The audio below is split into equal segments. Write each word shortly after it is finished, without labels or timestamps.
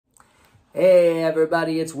Hey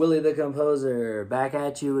everybody, it's Willie the Composer, back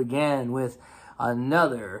at you again with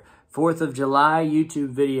another 4th of July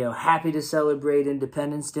YouTube video. Happy to celebrate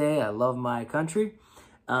Independence Day. I love my country.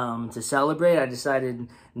 To celebrate, I decided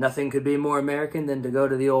nothing could be more American than to go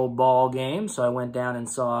to the old ball game. So I went down and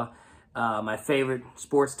saw my favorite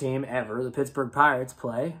sports team ever, the Pittsburgh Pirates,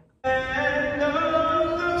 play.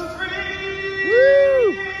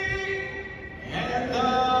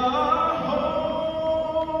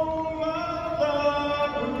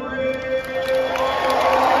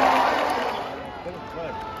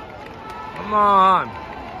 Come on.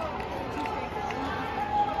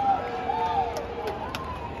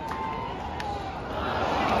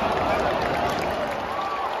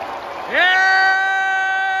 Yeah!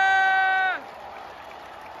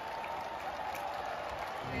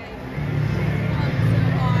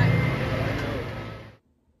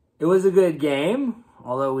 It was a good game,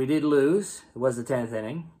 although we did lose. It was the 10th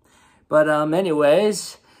inning. But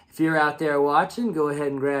anyways, if you're out there watching, go ahead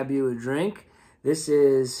and grab you a drink. This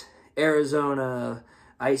is Arizona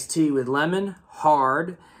iced tea with lemon,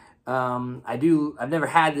 hard. I've never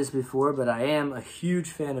had this before, but I am a huge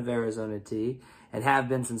fan of Arizona tea and have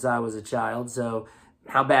been since I was a child. So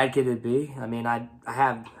how bad could it be? I mean, I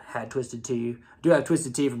have had twisted tea. I do have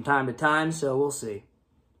twisted tea from time to time, so we'll see.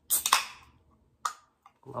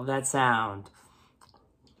 Love that sound.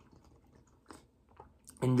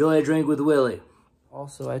 Enjoy a drink with Willie.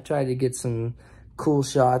 Also, I tried to get some cool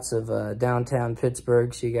shots of downtown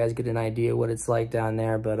Pittsburgh so you guys get an idea what it's like down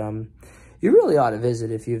there. But you really ought to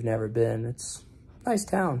visit if you've never been. It's a nice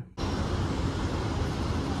town.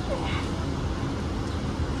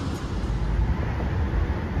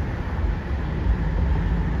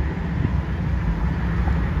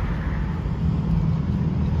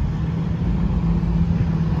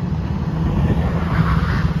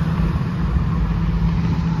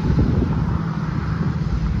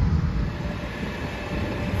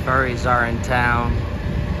 Furries are in town.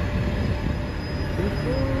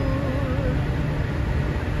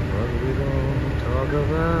 What we gonna talk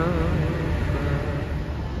about?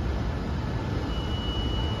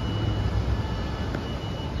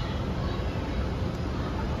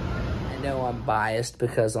 I know I'm biased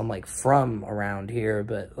because I'm like from around here,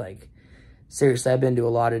 but like seriously, I've been to a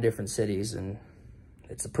lot of different cities and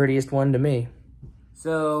it's the prettiest one to me.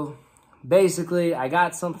 So basically, I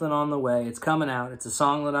got something on the way. It's coming out. It's a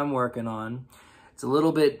song that I'm working on. It's a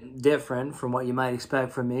little bit different from what you might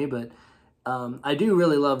expect from me, but I do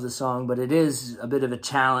really love the song, but it is a bit of a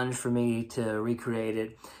challenge for me to recreate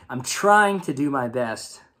it. I'm trying to do my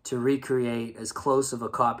best to recreate as close of a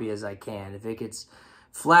copy as I can. If it gets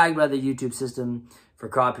flagged by the YouTube system for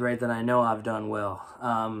copyright, then I know I've done well.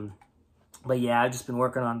 But yeah, I've just been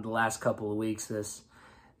working on it the last couple of weeks, this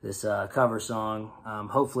cover song.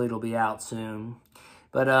 Hopefully it'll be out soon.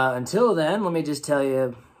 But until then, let me just tell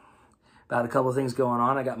you about a couple of things going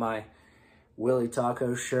on. I got my Willie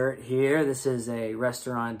Taco shirt here. This is a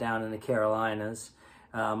restaurant down in the Carolinas.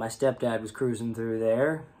 My stepdad was cruising through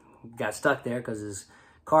there. Got stuck there because his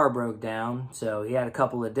car broke down. So he had a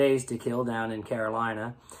couple of days to kill down in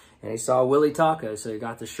Carolina. And he saw Willie Taco, so he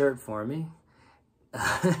got the shirt for me.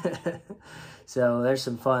 So there's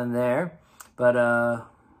some fun there. But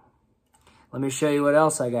let me show you what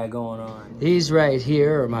else I got going on. These right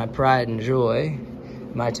here are my pride and joy,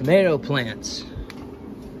 my tomato plants.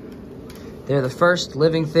 They're the first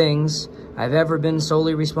living things I've ever been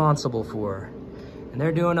solely responsible for. And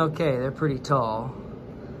they're doing okay, they're pretty tall.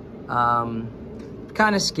 Kind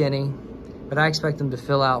of skinny, but I expect them to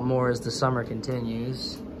fill out more as the summer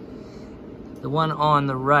continues. The one on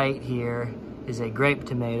the right here is a grape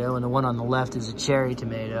tomato, and the one on the left is a cherry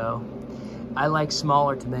tomato. I like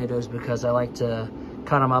smaller tomatoes because I like to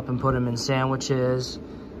cut them up and put them in sandwiches.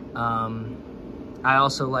 I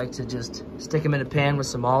also like to just stick them in a pan with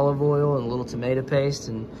some olive oil and a little tomato paste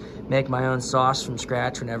and make my own sauce from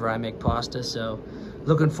scratch whenever I make pasta. So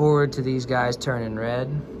looking forward to these guys turning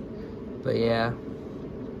red. But yeah,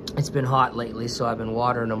 it's been hot lately, so I've been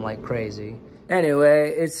watering them like crazy.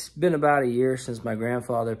 Anyway, it's been about a year since my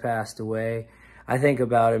grandfather passed away. I think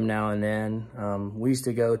about him now and then. We used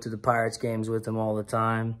to go to the Pirates games with him all the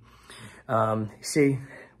time. See,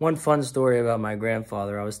 one fun story about my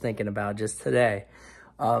grandfather I was thinking about just today.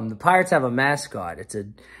 The Pirates have a mascot. It's a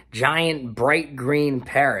giant bright green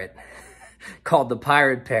parrot called the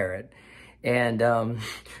Pirate Parrot. And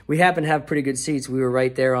we happen to have pretty good seats. We were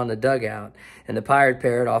right there on the dugout. And the Pirate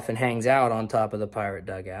Parrot often hangs out on top of the Pirate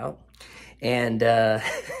dugout. And,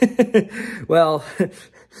 well,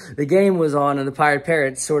 the game was on and the Pirate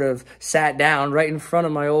Parrot sort of sat down right in front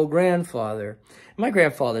of my old grandfather. My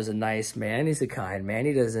grandfather's a nice man. He's a kind man.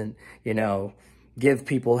 He doesn't, you know, give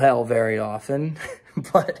people hell very often.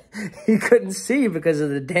 But he couldn't see because of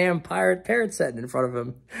the damn pirate parrot sitting in front of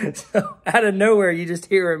him. So out of nowhere, you just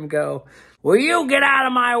hear him go, "Will you get out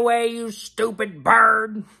of my way, you stupid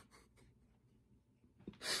bird?"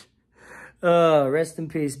 Rest in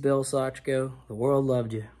peace, Bill Sachko. The world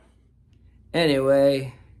loved you.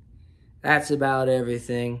 Anyway, that's about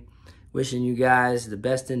everything. Wishing you guys the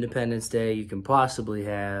best Independence Day you can possibly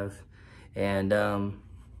have. And,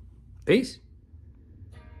 peace.